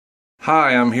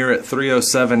Hi, I'm here at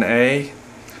 307A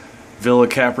Villa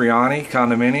Capriani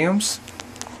condominiums,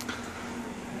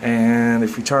 and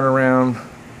if you turn around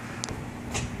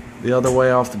the other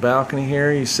way off the balcony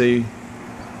here, you see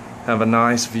have a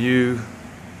nice view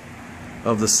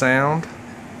of the Sound,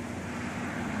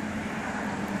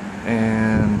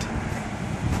 and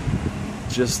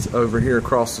just over here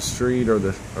across the street are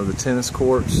the tennis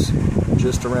courts.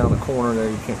 Just around the corner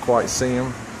there, you can't quite see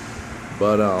them,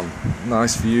 but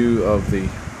nice view of the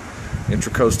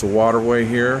Intracoastal Waterway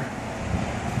here.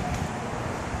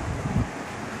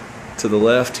 To the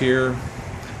left here,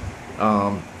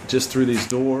 just through these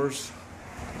doors,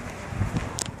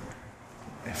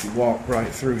 if you walk right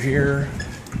through here,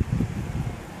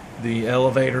 the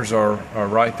elevators are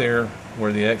right there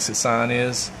where the exit sign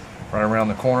is, right around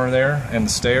the corner there, and the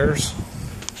stairs.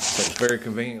 So it's very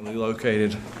conveniently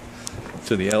located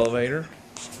to the elevator.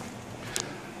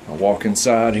 I'll walk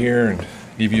inside here and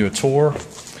give you a tour.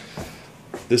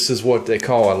 This is what they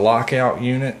call a lockout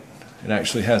unit. It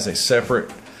actually has a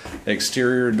separate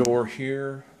exterior door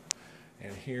here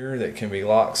and here that can be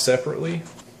locked separately.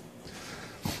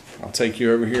 I'll take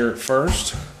you over here at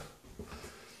first.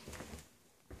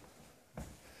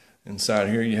 Inside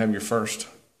here you have your first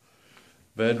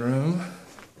bedroom.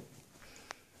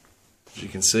 As you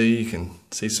can see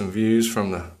some views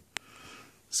from the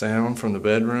Sound from the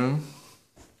bedroom.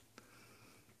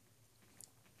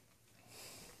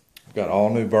 We've got all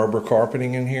new Berber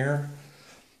carpeting in here,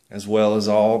 as well as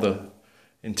all the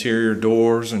interior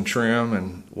doors and trim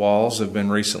and walls have been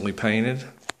recently painted.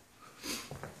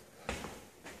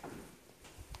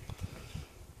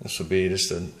 This will be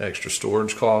just an extra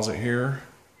storage closet here.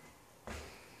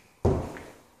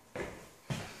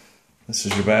 This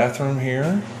is your bathroom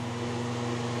here.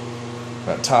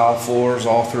 Got tile floors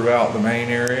all throughout the main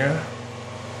area.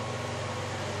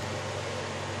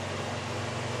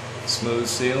 Smooth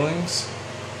ceilings.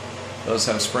 Does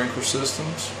have sprinkler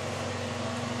systems.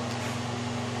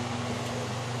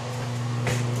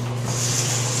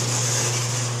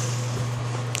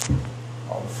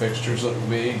 All the fixtures look to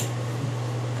be in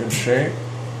good shape.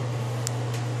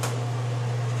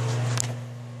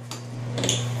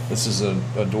 This is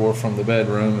a door from the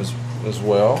bedroom as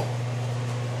well.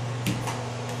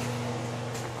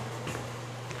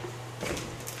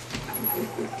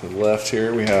 To the left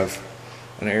here we have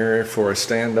an area for a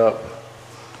stand-up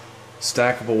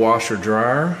stackable washer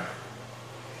dryer,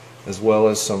 as well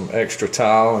as some extra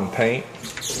tile and paint.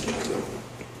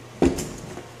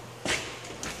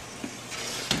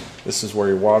 This is where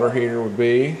your water heater would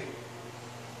be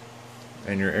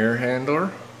and your air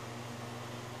handler.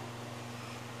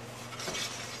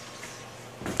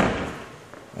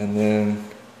 And then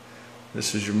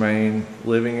this is your main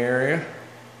living area.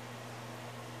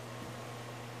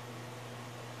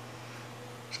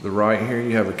 To the right here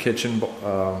you have a kitchen,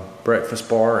 breakfast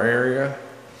bar area,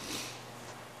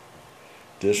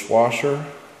 dishwasher,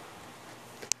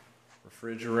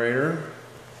 refrigerator,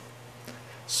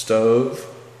 stove,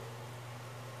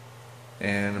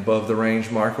 and above the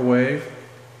range microwave.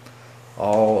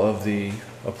 All of the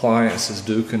appliances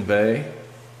do convey.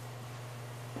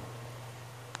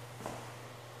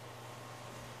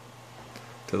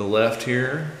 To the left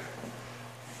here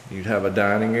you'd have a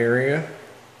dining area.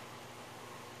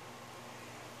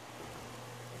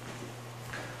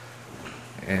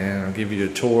 And I'll give you a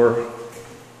tour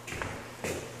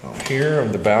here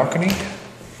of the balcony.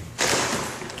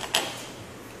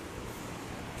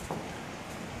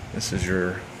 This is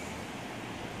your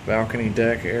balcony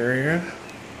deck area.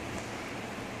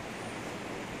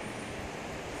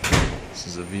 This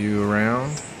is a view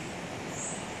around.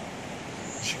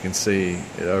 As you can see,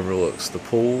 it overlooks the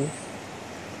pool,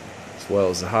 as well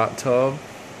as the hot tub,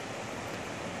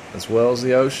 as well as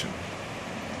the ocean.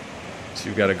 So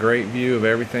you've got a great view of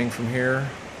everything from here.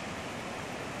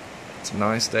 It's a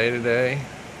nice day today.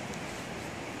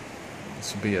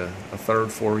 This would be a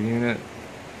third floor unit.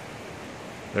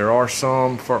 There are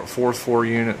some fourth floor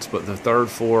units, but the third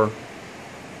floor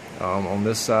on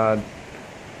this side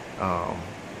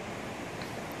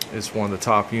is one of the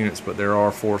top units, but there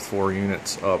are fourth floor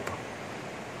units up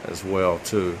as well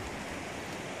too.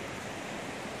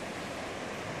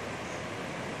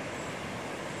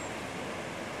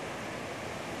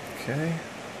 Okay.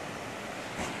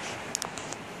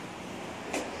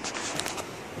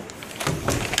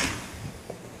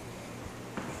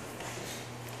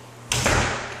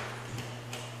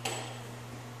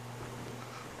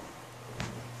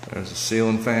 There's a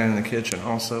ceiling fan in the kitchen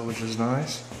also, which is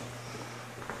nice.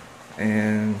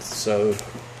 And so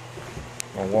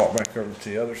I'll walk back over to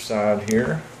the other side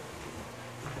here.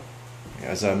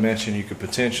 As I mentioned, you could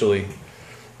potentially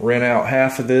rent out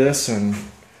half of this and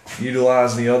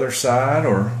utilize the other side,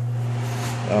 or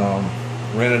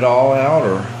rent it all out,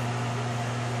 or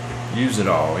use it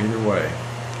all. Either way.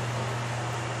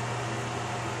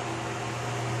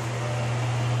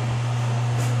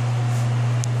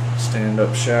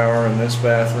 Stand-up shower in this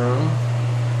bathroom.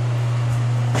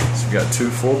 So we've got 2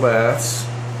 full baths.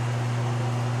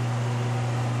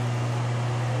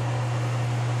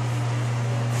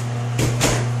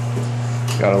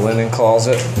 Got a linen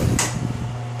closet.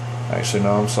 Actually,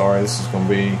 no, I'm sorry. This is going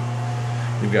to be,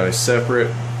 you've got a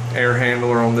separate air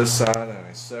handler on this side and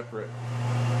a separate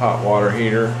hot water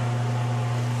heater,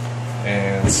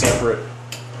 and separate,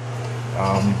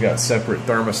 you've got separate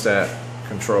thermostat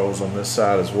controls on this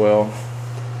side as well.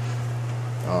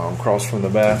 Across from the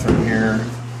bathroom here,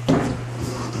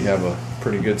 you have a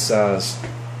pretty good size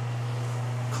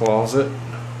closet,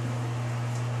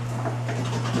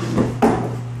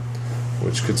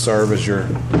 which could serve as your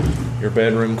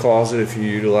bedroom closet if you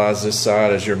utilize this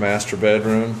side as your master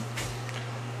bedroom.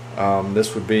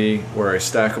 This would be where a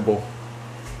stackable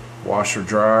washer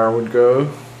dryer would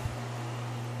go,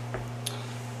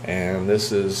 and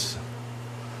this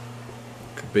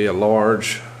could be a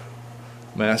large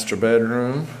master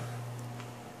bedroom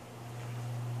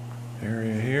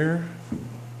area here.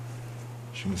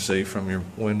 As you can see from your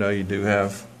window, you do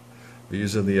have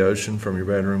views of the ocean from your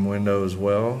bedroom window as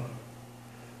well,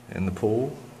 and the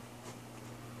pool.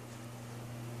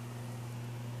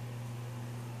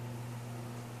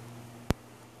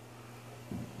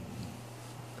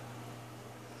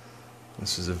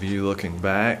 This is a view looking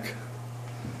back.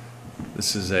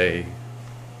 This is a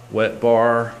wet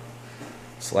bar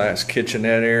 /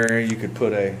 kitchenette area. You could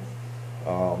put a,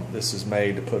 this is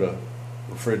made to put a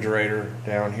refrigerator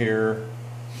down here.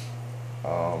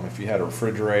 If you had a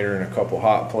refrigerator and a couple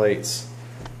hot plates,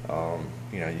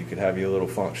 you know, you could have your little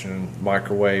functioning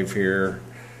microwave here,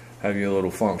 have your little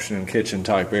functioning kitchen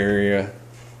type area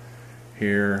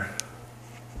here.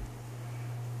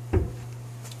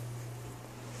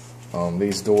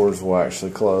 These doors will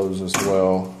actually close as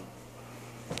well,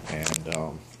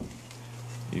 and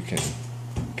you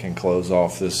can close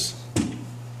off this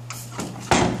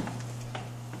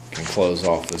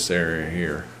area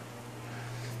here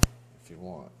if you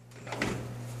want.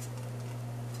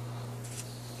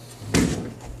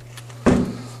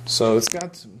 So it's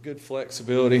got some good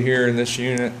flexibility here in this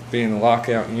unit, being a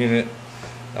lockout unit.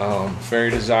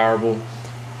 Very desirable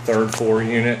 3rd floor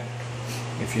unit.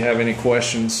 If you have any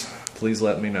questions, please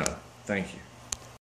let me know. Thank you.